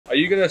Are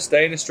you gonna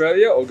stay in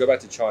Australia or go back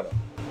to China?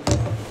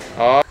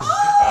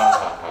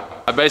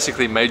 I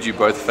basically made you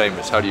both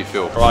famous. How do you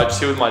feel? All right,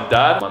 just here with my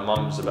dad. My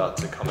mum's about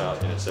to come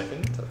out in a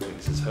second. I think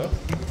this is her.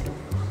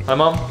 Hi,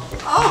 Mum.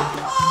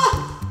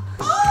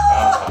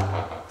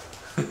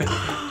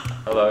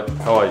 Hello.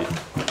 How are you?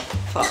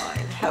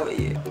 Fine. How are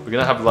you? We're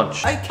gonna have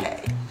lunch.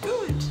 Okay.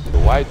 Good.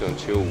 Why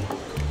don't you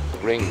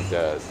bring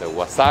the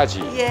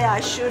wasabi? Yeah, I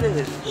should have.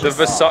 The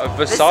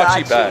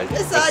Versace bag.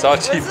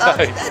 Versace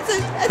bag. That's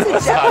a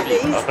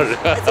Japanese.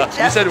 That's a Japanese.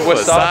 You said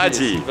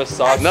wasabi.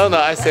 Versace. No,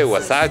 I say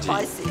wasabi.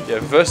 Spicy. Yeah,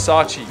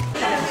 Versace.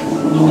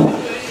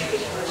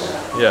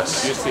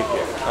 Yes. You sit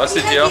here. I'll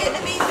sit Have here. you had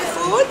Vietnamese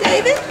before,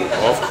 David?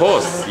 Of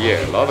course,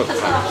 yeah, a lot of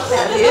times.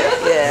 Have you?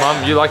 Yeah.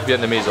 Mum, you like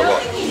Vietnamese a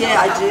lot. Yeah,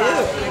 I do.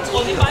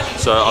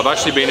 So I've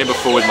actually been here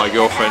before with my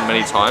girlfriend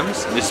many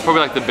times. And this is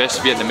probably like the best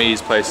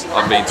Vietnamese place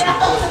I've been to.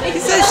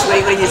 It's so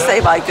sweet when you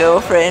say my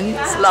girlfriend.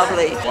 It's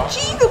lovely.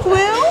 Gee, look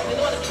well.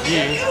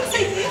 You look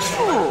so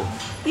beautiful.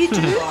 You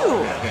do.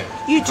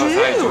 You do.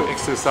 I do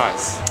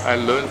exercise. I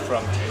learn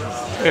from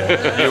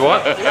You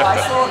what? Yeah, I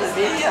saw the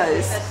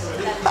videos.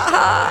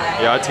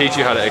 Yeah, I teach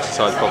you how to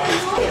exercise properly.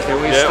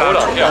 Can we Yeah, start?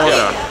 order.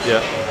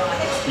 Yeah.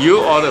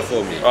 You order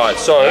for me. Alright,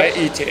 so I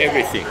eat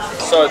everything.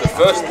 the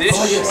first dish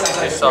is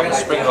some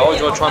spring rolls.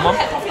 You want to try, Mum?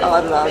 I'd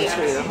love to.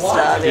 I'm You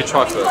starving.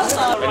 try first.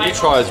 And you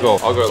try as well.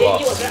 I'll go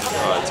last.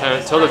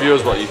 Alright, tell the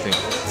viewers what you think.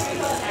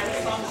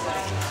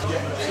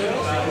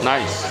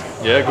 Nice.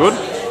 Yeah, good?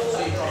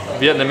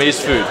 Vietnamese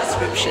food.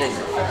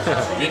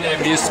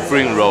 Vietnamese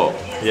spring roll.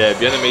 Yeah,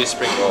 Vietnamese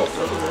spring roll.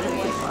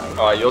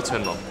 Alright, your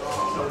turn, Mum.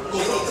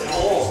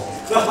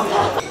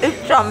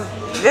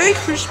 It's very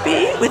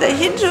crispy with a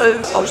hint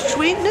of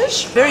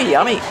sweetness. Very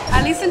yummy.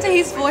 I listened to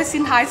his voice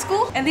in high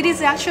school, and it is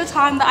the actual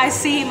time that I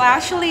see him. I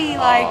actually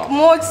like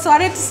more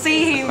excited to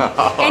see him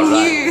and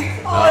you.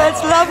 Oh,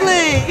 that's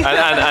lovely.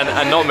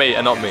 And not me,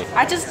 and not me.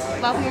 I just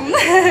love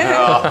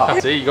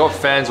him. See, you got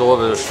fans all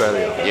over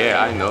Australia. Yeah,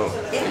 I know.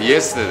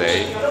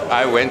 Yesterday,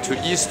 I went to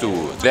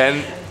Eastwood.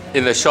 Then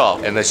in the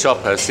shop, and the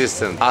shop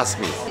assistant asked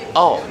me,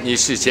 "Oh, 你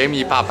是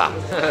Jamie 爸爸?"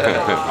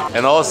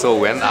 And also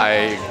when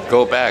I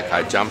go back,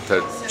 I jumped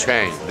the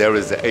train. There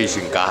is an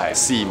Asian guy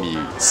see me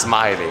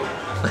smiling.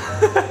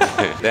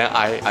 Then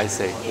I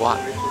say, "What?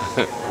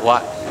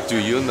 What? Do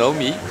you know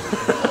me?"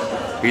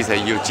 He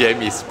said, "You're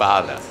Jamie's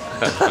father."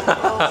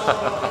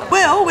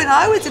 Well, when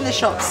I was in the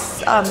shops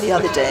the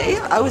other day,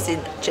 I was in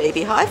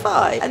JB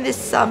Hi-Fi, and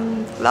this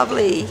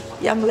lovely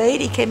young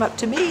lady came up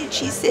to me and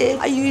she said,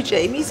 "Are you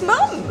Jamie's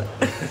mum?"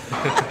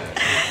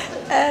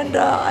 And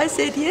I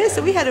said yes,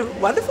 and we had a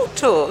wonderful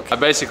talk. I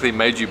basically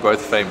made you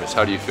both famous.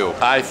 How do you feel?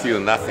 I feel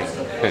nothing.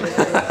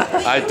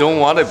 I don't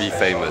want to be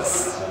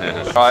famous.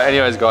 Alright,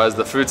 anyways guys,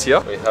 the food's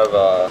here. We have,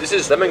 this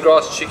is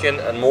lemongrass chicken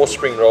and more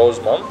spring rolls,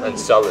 Mom, and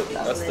salad.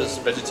 That's this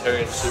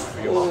vegetarian soup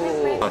for you,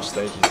 Mom.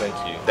 Thank you, thank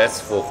you.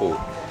 That's for who?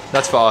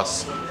 That's for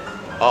us.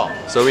 Oh,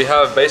 So we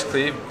have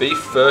basically beef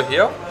fur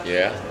here,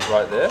 yeah.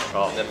 right there,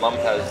 and then Mum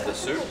has the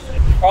soup.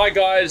 Alright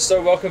guys,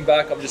 so welcome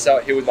back. I'm just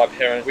out here with my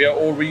parents. We are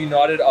all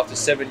reunited after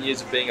 7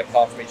 years of being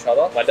apart from each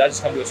other. My dad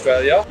just come to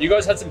Australia. You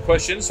guys had some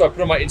questions, so I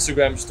put on my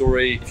Instagram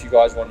story if you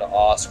guys want to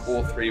ask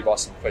all three of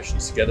us some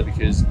questions together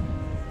because,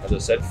 as I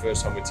said,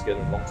 first time we're together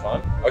in a long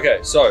time. Okay,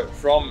 so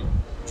from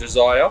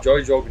Josiah,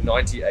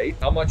 JoJog98,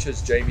 how much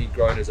has Jamie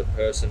grown as a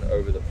person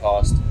over the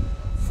past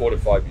 4 to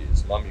 5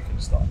 years? Mum, you can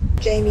start.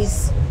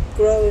 Jamie's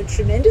grown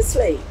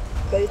tremendously,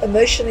 both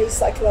emotionally,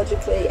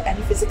 psychologically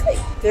and physically.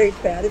 Very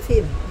proud of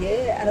him,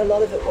 yeah, and a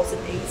lot of it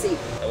wasn't easy.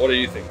 And what do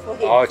you think? For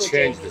him, All for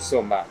changed Jamie.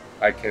 so much.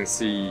 I can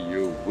see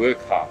you work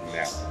hard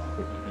now.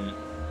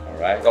 All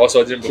right.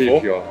 Also, I didn't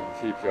before.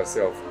 Keep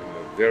yourself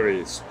in a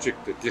very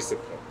strict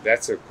discipline.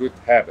 That's a good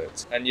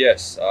habit. And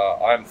yes,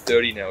 I'm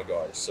 30 now,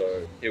 guys.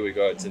 So here we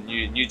go. It's a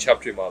new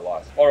chapter in my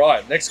life. All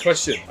right, next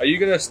question. Are you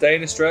gonna stay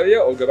in Australia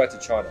or go back to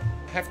China?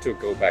 I have to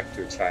go back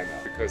to China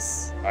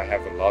because I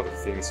have a lot of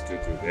things to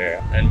do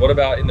there. And what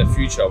about in the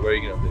future? Where are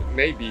you gonna live?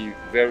 Maybe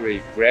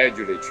very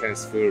gradually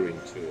transferring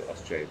to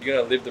Australia. You're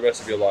gonna live the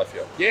rest of your life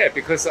here. Yeah,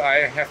 because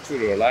I have to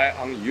rely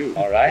on you.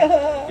 All right.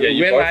 Yeah,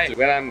 you both do.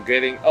 When I'm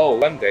getting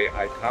old, one day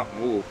I can't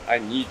move. I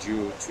need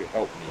you to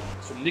help me.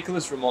 It's from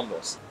Nicholas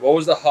Ramondos. What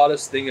was the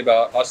hardest thing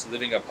about us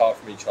living apart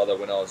from each other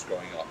when I was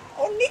growing up?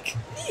 Oh, Nick,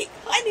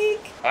 hi Nick.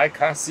 I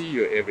can't see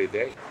you every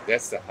day.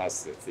 That's the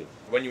hardest thing.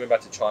 When you went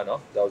back to China,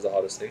 that was the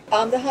hardest thing.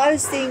 The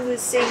hardest thing was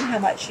seeing how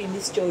much you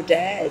missed your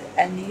dad,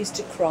 and you used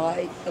to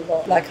cry a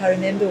lot. Like I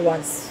remember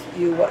once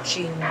you were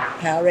watching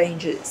Power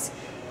Rangers,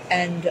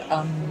 and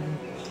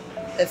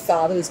the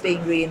father was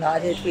being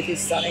reunited with his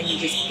son, and you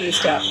just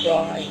burst out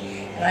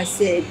crying. And I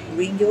said,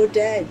 "Ring your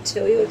dad.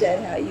 Tell your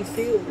dad how you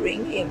feel.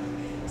 Ring him."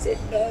 He said,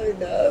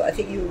 "No. I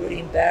think you were really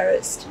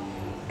embarrassed."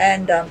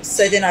 And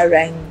so then I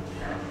rang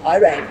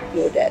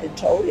your dad and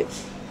told him.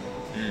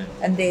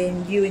 And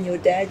then you and your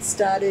dad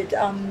started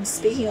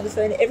speaking on the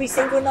phone every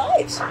single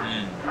night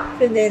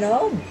from then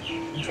on.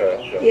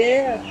 Okay.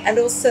 Yeah, and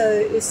also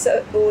it was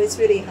always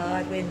really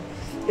hard when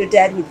your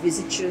dad would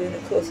visit you, and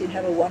of course you'd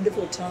have a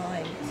wonderful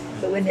time,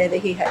 but whenever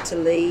he had to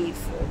leave,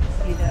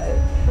 you know,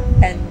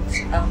 and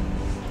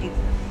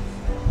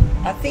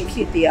think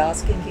you'd be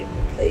asking him,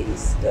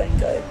 please don't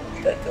go,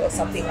 or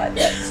something like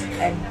that.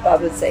 And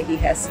Bubba would say he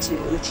has to,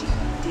 which he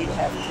did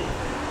have to.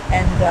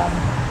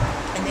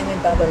 And then when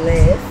Bubba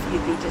left,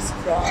 you'd be just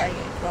crying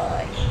and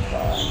crying and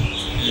crying.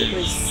 It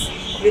was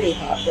really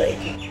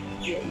heartbreaking.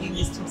 Yeah, you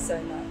missed him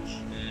so much.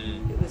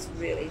 It was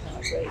really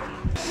heartbreaking.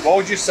 What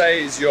would you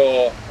say is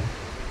your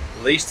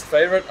least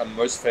favorite and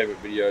most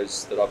favorite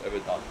videos that I've ever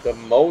done? The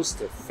most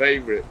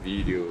favorite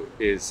video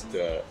is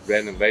the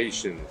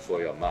renovation for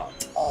your mom.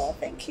 Oh,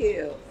 thank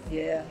you.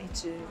 Yeah, me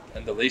too.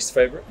 And the least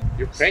favorite?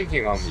 You're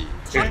pranking on me.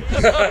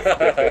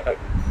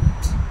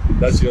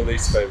 That's your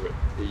least favorite.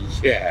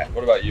 Yeah.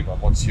 What about you, Mum?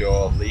 What's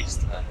your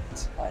least and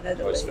I know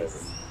the most least.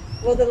 favorite?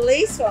 Well, the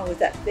least one was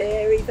that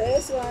very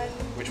first one.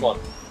 Which one?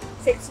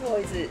 Sex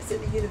noises at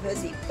the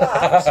university.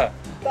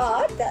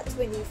 But that's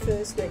when you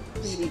first went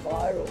really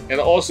viral. And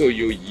also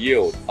you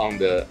yelled on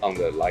the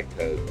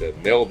the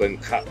Melbourne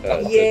Cup.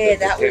 Yeah,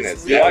 that was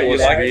tennis. really That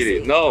was embarrassing.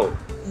 really no.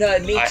 No,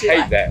 me I too.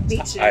 hate that. Me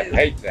too. I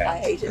hate that. I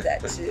hated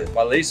that too.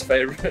 My least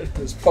favorite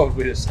is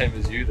probably the same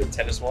as you, the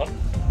tennis one.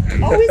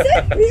 Oh, is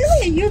it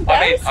really? Are you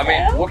embarrassed I mean,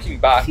 now? looking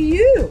back,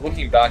 Phew. it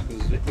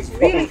was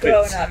Really probably,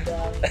 growing up,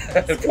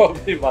 darling.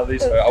 probably my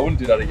least favorite. I wouldn't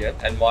do that again.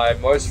 And my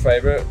most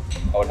favorite,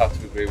 I would have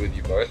to agree with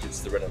you both,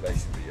 it's the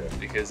renovation video,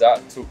 because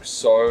that took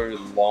so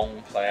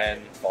long,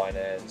 plan,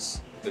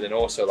 finance, but then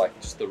also like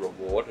just the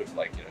reward of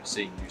like, you know,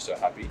 seeing you so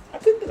happy. I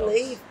couldn't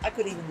believe I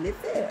could even live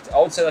there.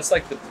 I would say that's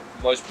like the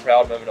most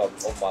proud moment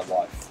of my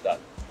life, that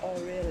Oh,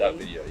 really? that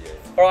video, yeah.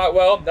 All right,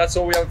 well, that's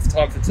all we have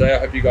time for today. I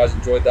hope you guys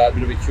enjoyed that. A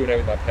bit of a Q&A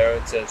with my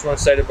parents. And I just want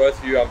to say to both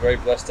of you, I'm very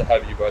blessed to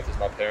have you both as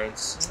my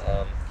parents.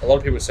 A lot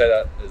of people say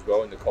that as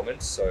well in the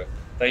comments, so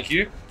thank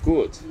you.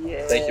 Good.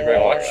 Yeah. Thank you very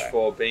much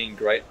for being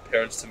great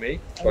parents to me,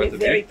 And both we're of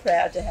very you.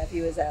 proud to have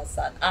you as our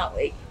son, aren't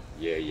we?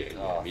 Yeah.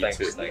 Oh, Me thanks,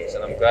 too. thanks.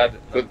 Yeah. And I'm glad.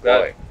 Good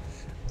boy.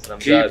 And I'm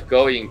Keep glad.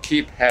 going.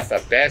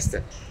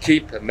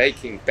 Keep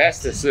making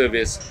best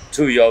service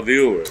to your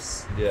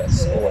viewers.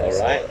 Yes, Yeah. always.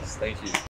 All right. Always. Thank you.